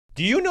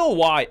Do you know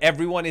why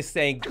everyone is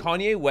saying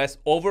Kanye West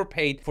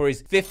overpaid for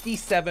his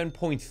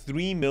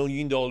 $57.3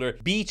 million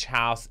beach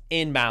house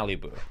in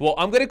Malibu? Well,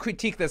 I'm going to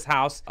critique this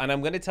house and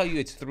I'm going to tell you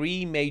its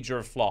 3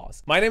 major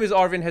flaws. My name is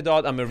Arvin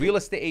Haddad. I'm a real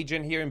estate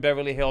agent here in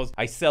Beverly Hills.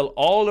 I sell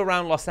all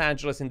around Los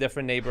Angeles in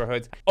different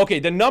neighborhoods.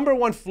 Okay, the number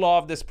 1 flaw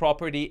of this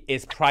property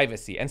is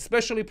privacy, and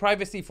especially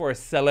privacy for a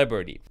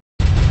celebrity.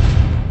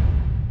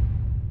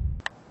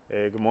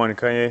 Hey, good morning,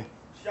 Kanye.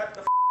 Shut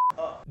the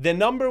up. The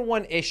number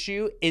 1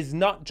 issue is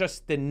not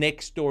just the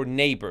next door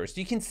neighbors.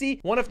 You can see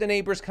one of the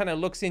neighbors kind of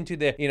looks into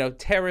the,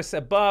 terrace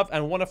above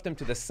and one of them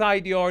to the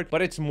side yard,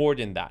 but it's more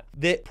than that.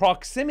 The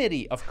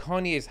proximity of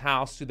Kanye's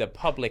house to the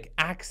public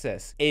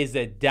access is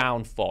a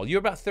downfall. You're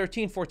about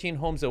 13, 14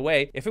 homes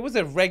away. If it was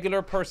a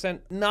regular person,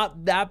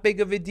 not that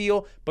big of a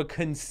deal, but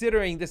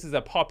considering this is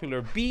a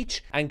popular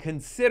beach and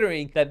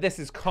considering that this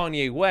is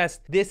Kanye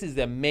West, this is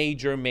a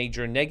major,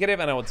 major negative,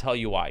 and I will tell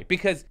you why.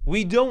 Because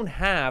we don't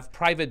have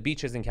private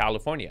beaches in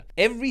California.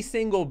 Every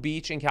single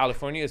beach in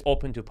California is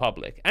open to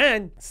public,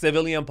 and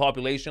civilian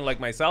population like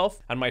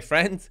myself and my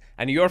friends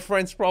and your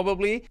friends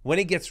probably, when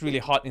it gets really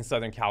hot in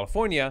Southern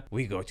California,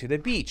 we go to the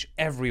beach.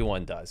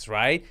 Everyone does,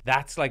 right?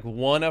 That's like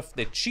one of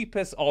the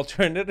cheapest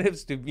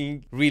alternatives to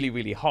being really,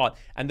 really hot.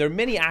 And there are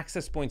many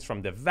access points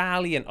from the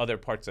valley and other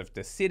parts of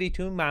the city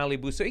to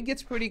Malibu, so it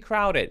gets pretty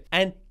crowded.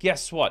 And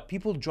guess what?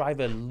 People drive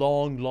a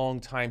long,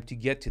 long time to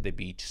get to the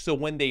beach. So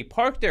when they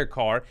park their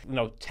car,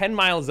 10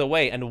 miles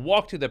away and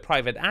walk to the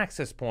private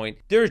access point,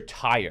 they're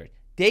tired.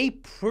 They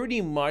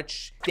pretty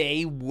much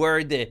stay where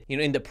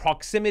in the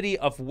proximity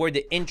of where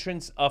the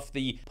entrance of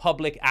the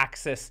public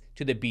access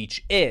to the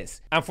beach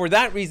is. And for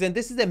that reason,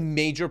 this is a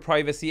major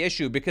privacy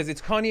issue because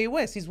it's Kanye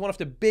West. He's one of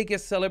the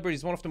biggest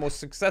celebrities, one of the most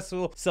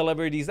successful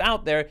celebrities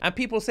out there. And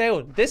people say,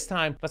 oh, this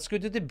time let's go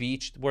to the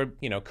beach where,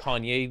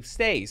 Kanye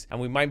stays and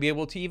we might be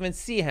able to even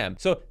see him.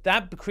 So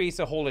that creates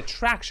a whole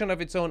attraction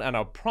of its own. And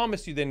I'll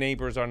promise you the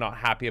neighbors are not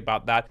happy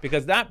about that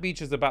because that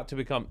beach is about to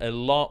become a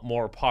lot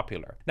more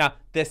popular. Now,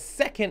 the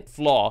second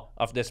flaw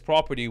of this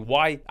property,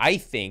 why I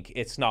think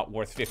it's not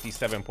worth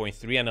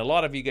 57.3, and a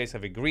lot of you guys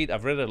have agreed.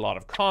 I've read a lot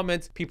of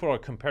comments. People are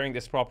comparing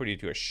this property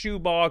to a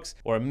shoebox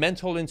or a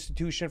mental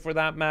institution for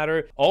that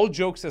matter. All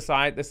jokes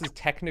aside, this is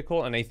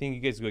technical and I think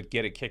you guys would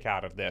get a kick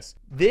out of this.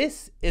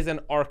 This is an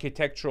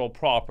architectural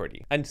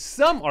property, and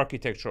some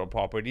architectural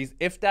properties,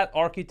 if that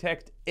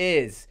architect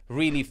is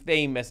really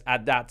famous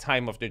at that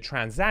time of the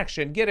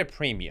transaction, get a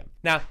premium.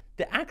 Now,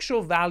 the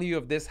actual value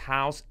of this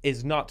house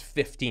is not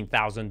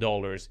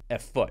 $15,000 a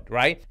foot,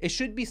 right? It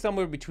should be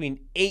somewhere between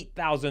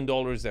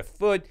 $8,000 a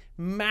foot,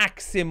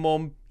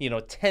 maximum,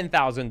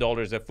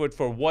 $10,000 a foot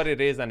for what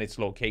it is and its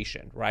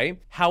location, right?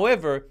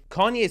 However,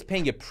 Kanye is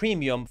paying a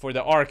premium for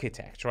the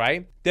architect,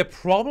 right? The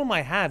problem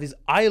I have is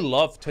I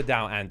love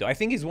𝗕𝗏. I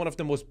think he's one of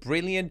the most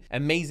brilliant,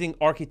 amazing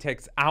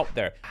architects out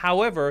there.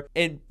 However,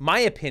 in my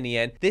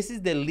opinion, this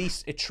is the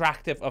least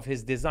attractive of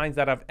his designs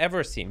that I've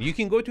ever seen. You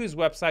can go to his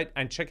website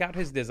and check out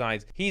his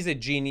designs. He's a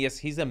genius.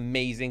 He's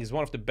amazing. He's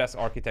one of the best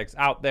architects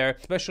out there,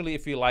 especially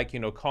if you like,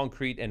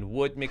 concrete and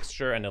wood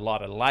mixture and a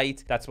lot of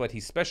light. That's what he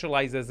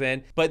specializes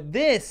in. But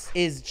this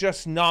is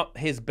just not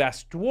his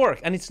best work.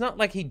 And it's not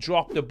like he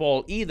dropped the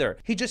ball either.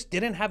 He just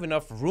didn't have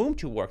enough room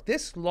to work.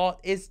 This lot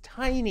is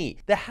tiny.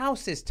 The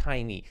house is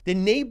tiny. The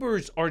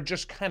neighbors are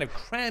just kind of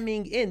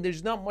cramming in.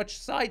 There's not much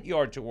side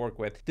yard to work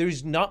with.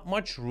 There's not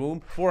much room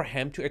for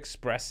him to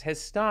express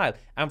his style.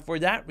 And for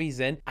that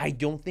reason, I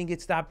don't think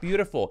it's that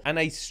beautiful. And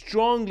I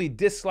strongly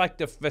dislike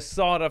the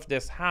facade of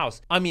this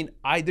house. I mean,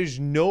 there's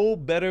no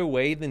better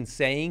way than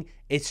saying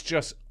it's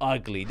just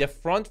ugly. The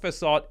front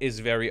facade is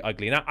very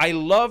ugly. Now, I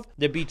love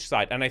the beach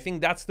side, and I think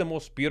that's the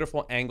most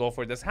beautiful angle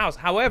for this house.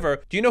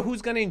 However, do you know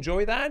who's gonna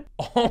enjoy that?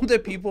 All the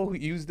people who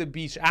use the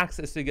beach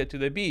access to get to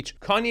the beach.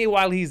 Kanye,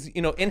 while he's,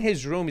 in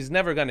his room, is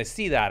never gonna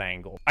see that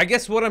angle. I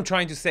guess what I'm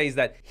trying to say is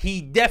that he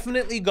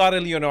definitely got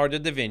a Leonardo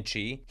da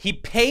Vinci. He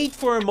paid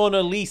for a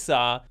Mona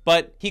Lisa,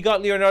 but he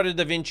got Leonardo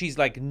da Vinci's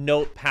like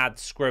notepad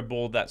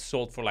scribble that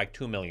sold for like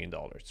 $2 million,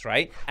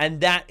 right? And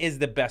that is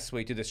the best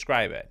way to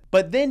describe it.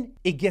 But then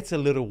it gets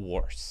a little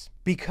worse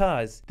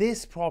because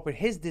this property,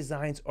 his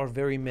designs are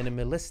very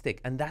minimalistic,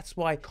 and that's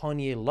why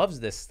Kanye loves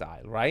this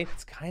style, right?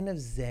 It's kind of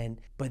zen.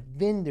 But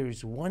then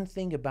there's one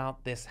thing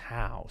about this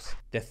house,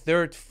 the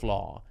third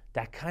flaw,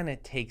 that kind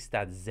of takes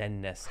that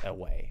zenness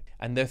away.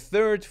 And the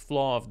third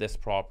flaw of this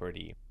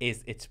property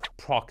is its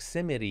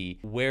proximity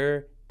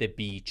where the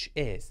beach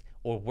is,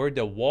 or where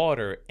the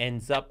water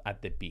ends up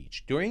at the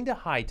beach. During the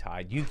high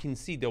tide, you can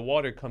see the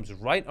water comes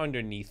right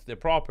underneath the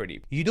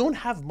property. You don't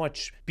have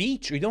much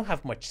beach, or you don't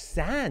have much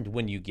sand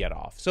when you get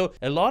off. So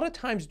a lot of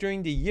times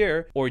during the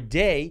year or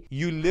day,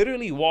 you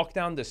literally walk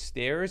down the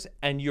stairs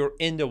and you're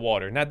in the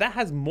water. Now that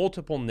has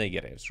multiple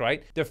negatives,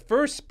 right? The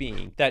first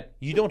being that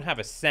you don't have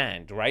a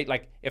sand, right?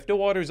 Like if the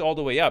water is all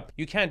the way up,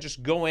 you can't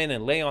just go in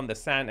and lay on the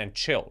sand and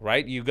chill,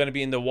 right? You're gonna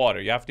be in the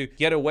water. You have to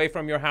get away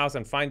from your house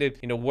and find it,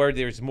 where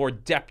there's more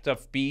depth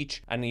of beach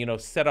beach and, you know,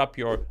 set up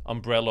your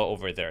umbrella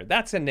over there.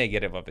 That's a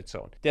negative of its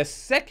own. The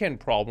second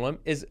problem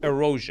is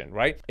erosion,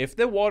 right? If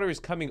the water is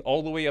coming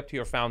all the way up to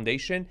your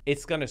foundation,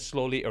 it's going to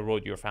slowly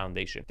erode your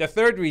foundation. The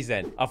third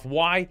reason of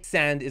why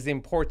sand is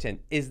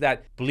important is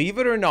that, believe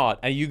it or not,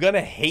 and you're going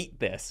to hate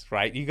this,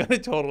 right? You're going to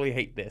totally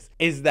hate this,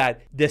 is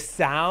that the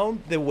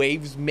sound the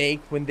waves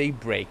make when they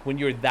break, when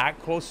you're that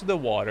close to the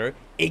water,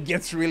 it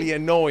gets really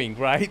annoying,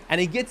 right? And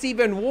it gets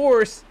even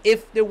worse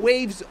if the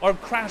waves are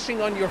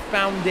crashing on your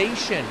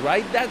foundation,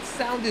 right? That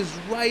sound is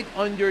right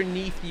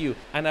underneath you.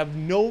 And I've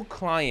no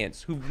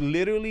clients who've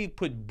literally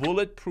put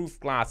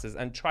bulletproof glasses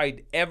and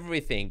tried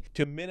everything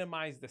to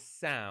minimize the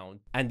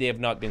sound, and they have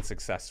not been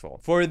successful.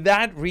 For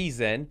that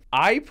reason,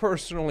 I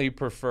personally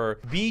prefer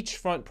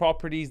beachfront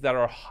properties that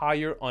are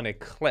higher on a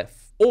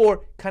cliff,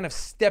 or kind of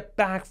step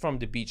back from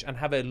the beach and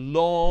have a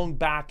long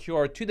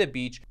backyard to the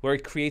beach where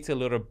it creates a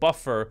little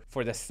buffer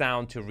for the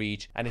sound to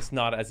reach, and it's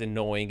not as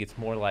annoying. It's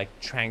more like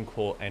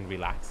tranquil and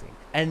relaxing.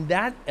 And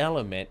that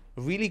element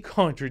really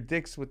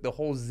contradicts with the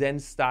whole Zen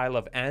style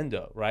of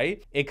ando,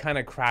 right? It kind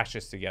of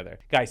crashes together.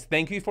 Guys,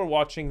 thank you for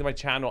watching my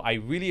channel. I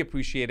really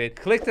appreciate it.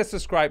 Click the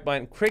subscribe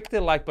button, click the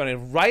like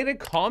button, write a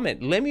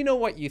comment. Let me know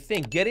what you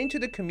think. Get into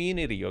the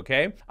community,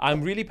 okay?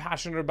 I'm really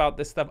passionate about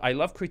this stuff. I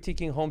love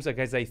critiquing homes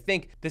because I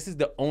think this is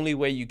the only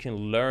way you can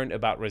learn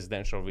about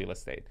residential real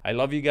estate. I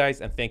love you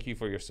guys and thank you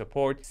for your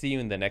support. See you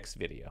in the next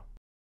video.